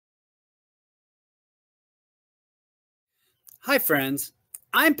Hi, friends.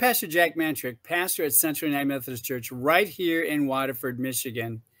 I'm Pastor Jack Mantrick, pastor at Central United Methodist Church right here in Waterford,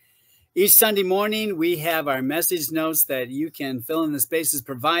 Michigan. Each Sunday morning, we have our message notes that you can fill in the spaces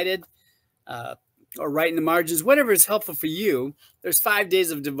provided uh, or write in the margins, whatever is helpful for you. There's 5 days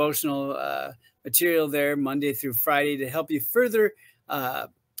of devotional material there, Monday through Friday, to help you further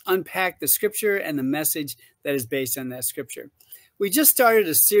unpack the scripture and the message that is based on that scripture. We just started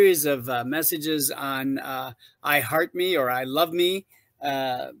a series of messages on I Heart Me or I Love Me.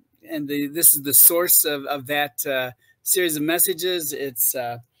 This is the source of that series of messages. It's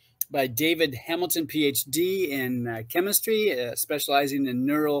by David Hamilton, PhD in chemistry, specializing in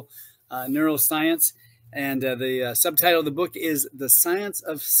neuroscience. And the subtitle of the book is The Science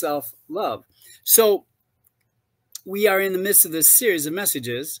of Self-Love. So we are in the midst of this series of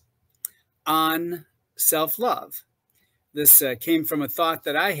messages on self-love. This came from a thought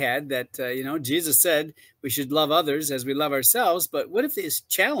that I had that, Jesus said we should love others as we love ourselves. But what if this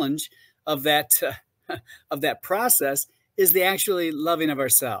challenge of that process is the actually loving of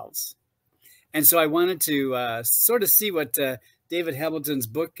ourselves? And so I wanted to sort of see what David Hamilton's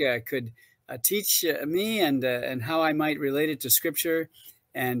book could teach me and how I might relate it to Scripture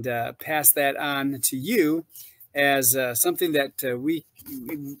and pass that on to you as something that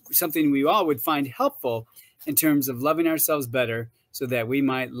we all would find helpful in terms of loving ourselves better so that we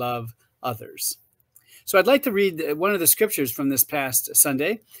might love others. So I'd like to read one of the scriptures from this past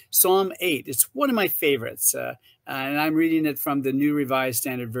Sunday, Psalm 8. It's one of my favorites, and I'm reading it from the New Revised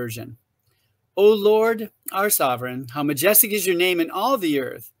Standard Version. O Lord, our sovereign, how majestic is your name in all the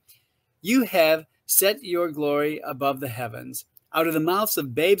earth. You have set your glory above the heavens. Out of the mouths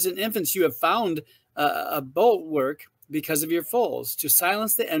of babes and infants you have found a bulwark because of your foals, to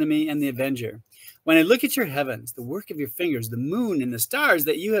silence the enemy and the avenger. When I look at your heavens, the work of your fingers, the moon and the stars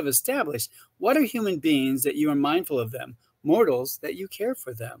that you have established, what are human beings that you are mindful of them, mortals that you care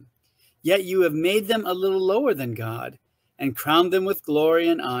for them? Yet you have made them a little lower than God and crowned them with glory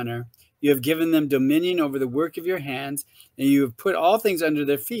and honor. You have given them dominion over the work of your hands, and you have put all things under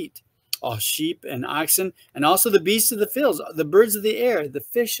their feet, all sheep and oxen, and also the beasts of the fields, the birds of the air, the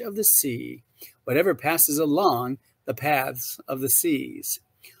fish of the sea, whatever passes along the paths of the seas.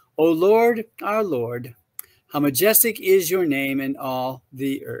 O Lord, our Lord, how majestic is your name in all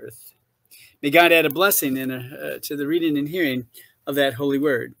the earth. May God add a blessing to the reading and hearing of that holy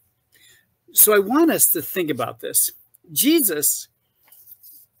word. So I want us to think about this. Jesus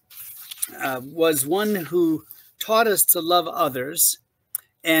was one who taught us to love others,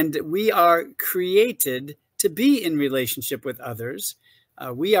 and we are created to be in relationship with others.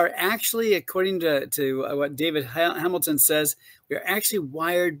 We are actually, according to what David Hamilton says, we are actually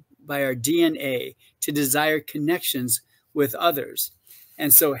wired by our DNA to desire connections with others.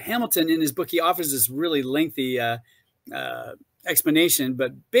 And so Hamilton, in his book, he offers this really lengthy explanation,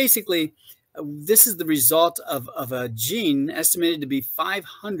 but basically, this is the result of a gene estimated to be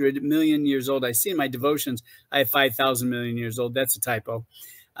 500 million years old. I see in my devotions, I have 5,000 million years old. That's a typo.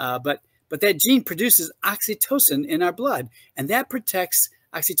 But that gene produces oxytocin in our blood, and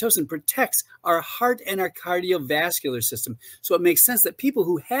oxytocin protects our heart and our cardiovascular system. So it makes sense that people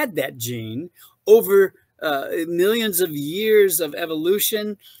who had that gene over millions of years of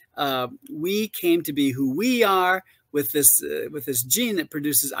evolution, we came to be who we are with this gene that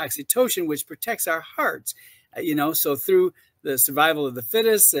produces oxytocin, which protects our hearts. So through the survival of the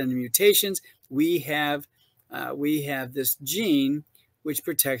fittest and mutations, we have this gene which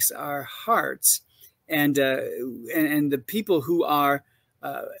protects our hearts, and the people who are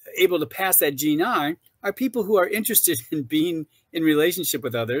able to pass that gene on are people who are interested in being in relationship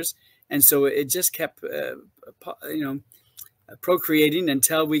with others, and so it just kept procreating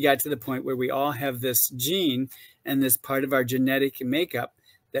until we got to the point where we all have this gene and this part of our genetic makeup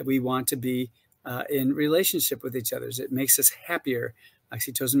that we want to be in relationship with each other. It makes us happier.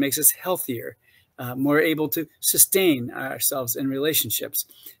 Oxytocin makes us healthier. More able to sustain ourselves in relationships.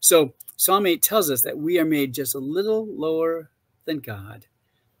 So Psalm 8 tells us that we are made just a little lower than God,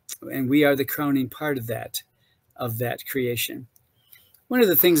 and we are the crowning part of that creation. One of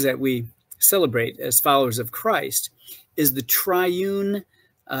the things that we celebrate as followers of Christ is the triune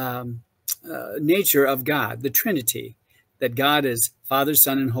nature of God, the Trinity, that God is Father,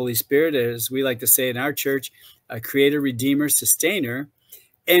 Son, and Holy Spirit, as we like to say in our church, a creator, redeemer, sustainer,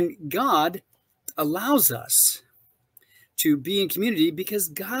 and God allows us to be in community because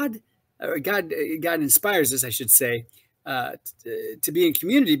God inspires us, I should say, to be in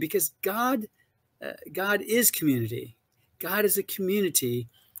community because God is community. God is a community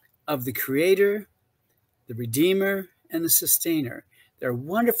of the Creator, the Redeemer, and the Sustainer. There are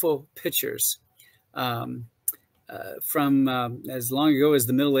wonderful pictures from as long ago as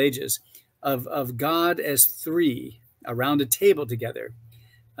the Middle Ages of God as three around a table together.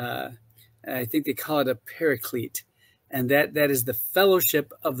 I think they call it a paraclete. And that is the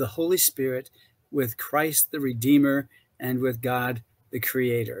fellowship of the Holy Spirit with Christ the Redeemer and with God the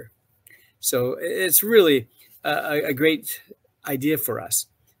Creator. So it's really a great idea for us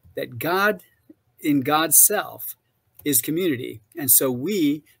that God, in God's self, is community. And so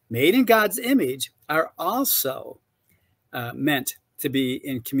we, made in God's image, are also meant to be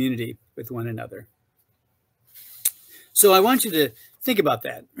in community with one another. So I want you to think about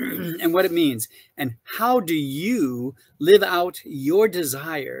that and what it means. And how do you live out your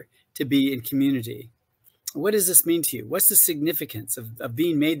desire to be in community? What does this mean to you? What's the significance of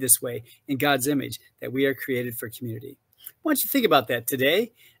being made this way in God's image, that we are created for community? I want you to think about that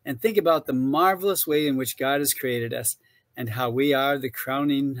today and think about the marvelous way in which God has created us and how we are the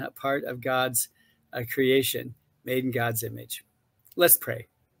crowning part of God's creation, made in God's image. Let's pray.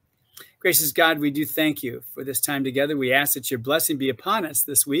 Gracious God, we do thank you for this time together. We ask that your blessing be upon us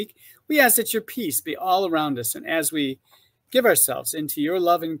this week. We ask that your peace be all around us. And as we give ourselves into your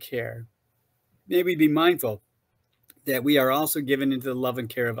love and care, may we be mindful that we are also given into the love and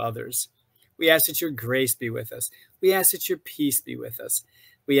care of others. We ask that your grace be with us. We ask that your peace be with us.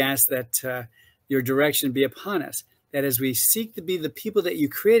 We ask that your direction be upon us, that as we seek to be the people that you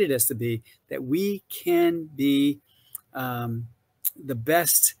created us to be, that we can be the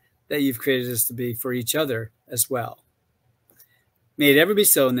best that you've created us to be for each other as well. May it ever be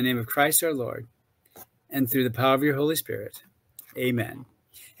so in the name of Christ our Lord and through the power of your Holy Spirit. Amen.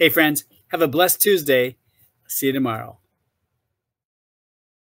 Hey, friends, have a blessed Tuesday. See you tomorrow.